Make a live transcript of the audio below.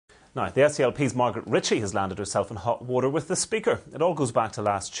Now, the SDLP's Margaret Ritchie has landed herself in hot water with the Speaker. It all goes back to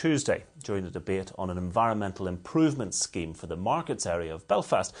last Tuesday, during the debate on an environmental improvement scheme for the markets area of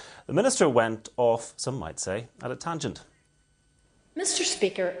Belfast. The Minister went off, some might say, at a tangent. Mr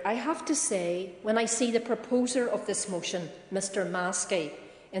Speaker, I have to say, when I see the proposer of this motion, Mr Maskey,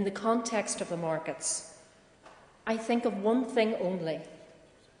 in the context of the markets, I think of one thing only,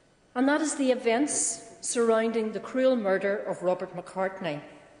 and that is the events surrounding the cruel murder of Robert McCartney.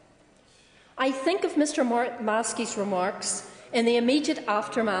 I think of Mr Maskey's remarks in the immediate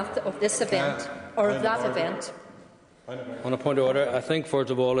aftermath of this event, or of that event. On a point of order, I think,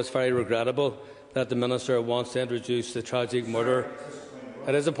 first of all, it's very regrettable that the Minister wants to introduce the tragic murder.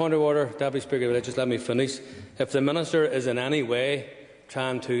 It is a point of order, Deputy Speaker, but just let me finish. If the Minister is in any way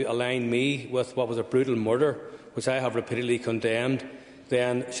trying to align me with what was a brutal murder, which I have repeatedly condemned,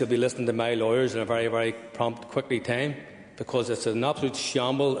 then she'll be listening to my lawyers in a very, very prompt, quickly time, because it's an absolute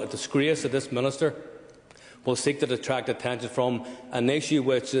shamble, a disgrace that this Minister will seek to detract attention from an issue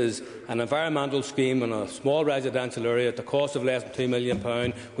which is an environmental scheme in a small residential area at the cost of less than £2 million,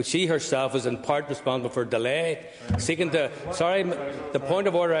 which she herself is in part responsible for delay. Seeking to, the point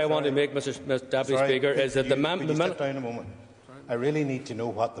of order I want to make, Mr. Deputy Speaker, is that step down a moment? I really need to know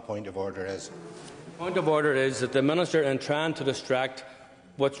what the point of order is. The point of order is that the Minister, in trying to distract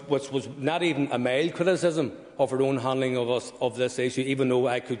which was not even a mild criticism of her own handling of this issue, even though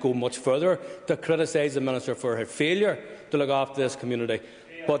I could go much further to criticise the Minister for her failure to look after this community.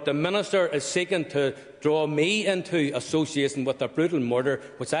 But the Minister is seeking to draw me into association with the brutal murder,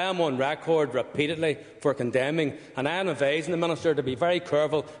 which I am on record repeatedly for condemning. And I am advising the Minister to be very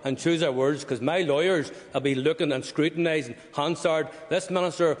careful and choose her words, because my lawyers will be looking and scrutinising Hansard. This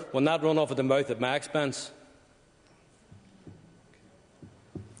Minister will not run off at the mouth at my expense.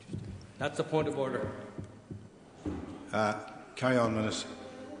 That's the point of order. Carry on, Minister.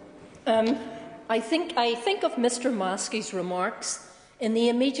 I think of Mr Maskey's remarks in the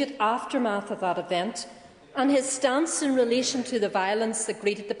immediate aftermath of that event and his stance in relation to the violence that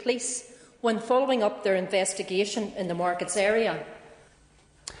greeted the police when following up their investigation in the markets area.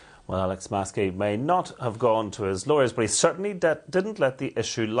 Well, Alex Maskey may not have gone to his lawyers, but he certainly didn't let the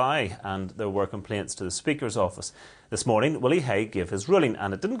issue lie, and there were complaints to the Speaker's office. This morning, Willie gave his ruling,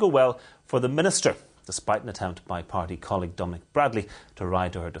 and it didn't go well for the Minister, despite an attempt by party colleague Dominic Bradley to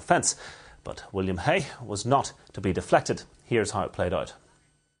ride to her defence. But William Hay was not to be deflected. Here's how it played out.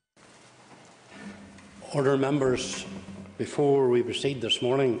 Order, members. Before we proceed this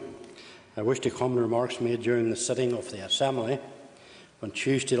morning, I wish to comment on remarks made during the sitting of the Assembly on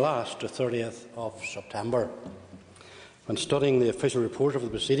Tuesday last, the 30th of September. When studying the official report of the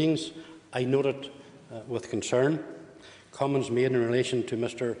proceedings, I noted with concern comments made in relation to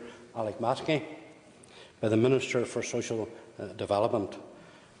Mr Alex Maskey by the Minister for Social Development,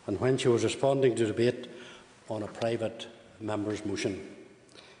 and when she was responding to debate on a private member's motion.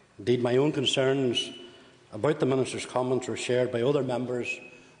 Indeed, my own concerns about the Minister's comments were shared by other members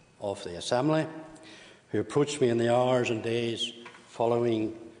of the Assembly who approached me in the hours and days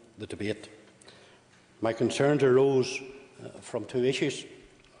following the debate. My concerns arose from two issues.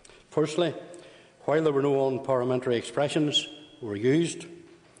 Firstly, while there were no unparliamentary expressions were used,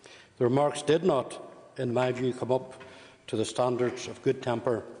 the remarks did not, in my view, come up to the standards of good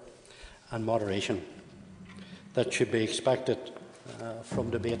temper and moderation that should be expected from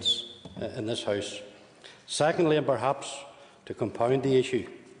debates in this House. Secondly, and perhaps to compound the issue,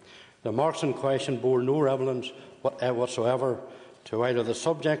 the remarks in question bore no relevance whatsoever to either the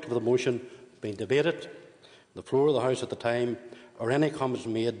subject of the motion being debated, the floor of the House at the time, or any comments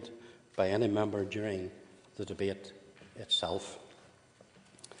made by any member during the debate itself.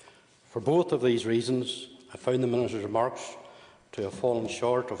 For both of these reasons, I found the Minister's remarks to have fallen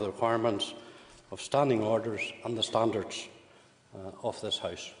short of the requirements of standing orders and the standards of this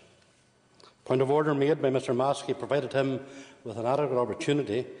House. Point of order made by Mr Maskey provided him with an adequate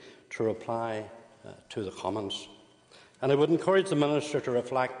opportunity to reply to the comments, and I would encourage the Minister to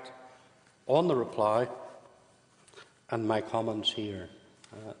reflect on the reply and my comments here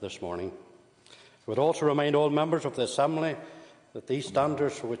this morning. I would also remind all members of the Assembly that these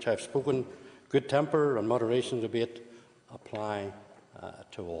standards for which I have spoken, good temper and moderation in debate, apply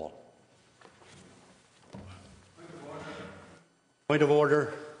to all. Point of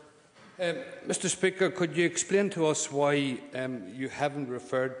order. Mr Speaker, could you explain to us why you haven't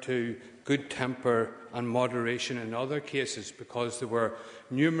referred to good temper and moderation in other cases? Because there were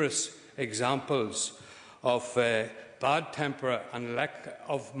numerous examples of bad temper and lack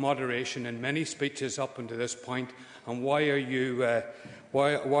of moderation in many speeches up until this point. And why are you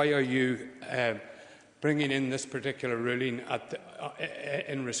bringing in this particular ruling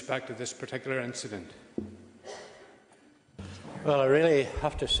in respect of this particular incident? Well, I really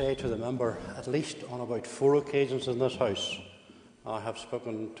have to say to the member, at least on about 4 occasions in this House, I have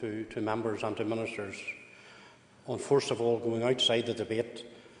spoken to members and to ministers on, first of all, going outside the debate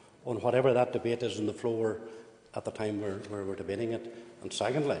on whatever that debate is on the floor at the time we're debating it, and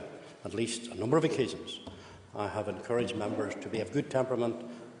secondly, at least a number of occasions, I have encouraged members to be of good temperament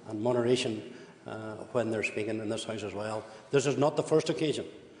and moderation when they're speaking in this House as well. This is not the first occasion,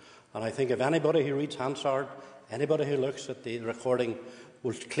 and I think if anybody who reads Hansard, anybody who looks at the recording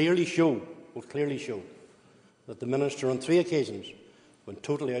will clearly show that the Minister on 3 occasions went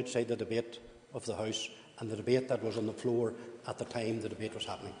totally outside the debate of the House and the debate that was on the floor at the time the debate was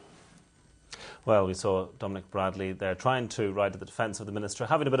happening. Well, we saw Dominic Bradley there trying to ride to the defence of the Minister,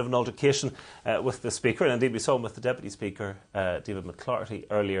 having a bit of an altercation with the Speaker, and indeed we saw him with the Deputy Speaker, David McCartney,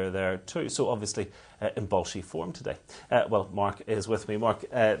 earlier there too, so obviously in bolshy form today. Well, Mark is with me. Mark,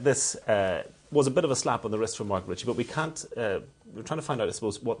 this was a bit of a slap on the wrist for Margaret Ritchie, but we can't... we're trying to find out, I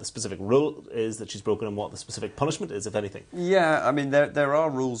suppose, what the specific rule is that she's broken and what the specific punishment is, if anything. Yeah, I mean, there are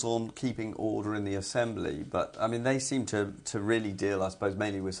rules on keeping order in the Assembly, but, I mean, they seem to really deal, I suppose,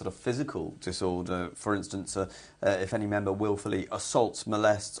 mainly with sort of physical disorder. For instance, if any member willfully assaults,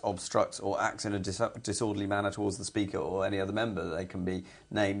 molests, obstructs or acts in a disorderly manner towards the Speaker or any other member, they can be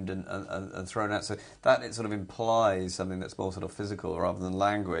named and thrown out. So that it sort of implies something that's more sort of physical rather than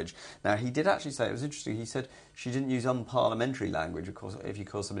language. Now, he did actually say, it was interesting, he said she didn't use unparliamentary language. Of course, if you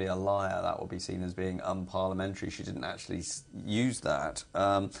call somebody a liar, that will be seen as being unparliamentary. She didn't actually use that.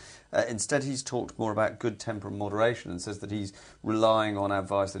 Instead, he's talked more about good temper and moderation and says that he's relying on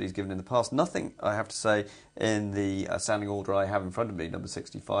advice that he's given in the past. Nothing, I have to say, in the standing order I have in front of me, number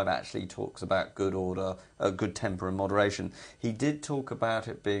 65, actually talks about good order, good temper and moderation. He did talk about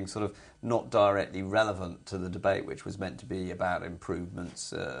it being sort of not directly relevant to the debate, which was meant to be about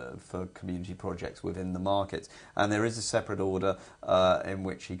improvements for community projects within the markets. And there is a separate order in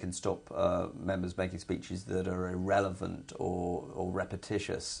which he can stop members making speeches that are irrelevant or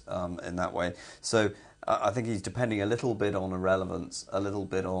repetitious in that way. So I think he's depending a little bit on irrelevance, a little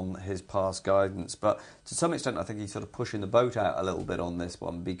bit on his past guidance, but to some extent I think he's sort of pushing the boat out a little bit on this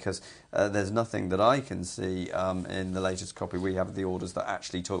one, because there's nothing that I can see in the latest copy we have of the orders that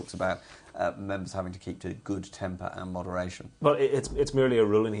actually talks about members having to keep to good temper and moderation. Well, it's merely a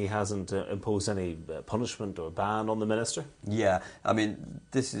ruling. He hasn't imposed any punishment or ban on the Minister? Yeah, I mean,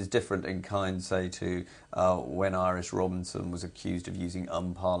 this is different in kind, say, to when Iris Robinson was accused of using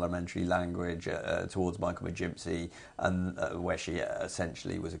unparliamentary language towards Michael McGimpsey, and where she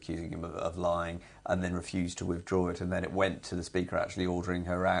essentially was accusing him of lying and then refused to withdraw it, and then it went to the Speaker actually ordering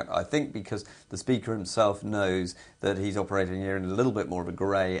her out. I think because the Speaker himself knows that he's operating here in a little bit more of a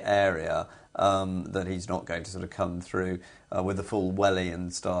grey area, that he's not going to sort of come through with a full welly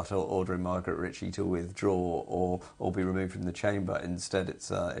and start ordering Margaret Ritchie to withdraw or be removed from the chamber. Instead,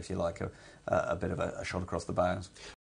 it's, if you like, a bit of a shot across the bows.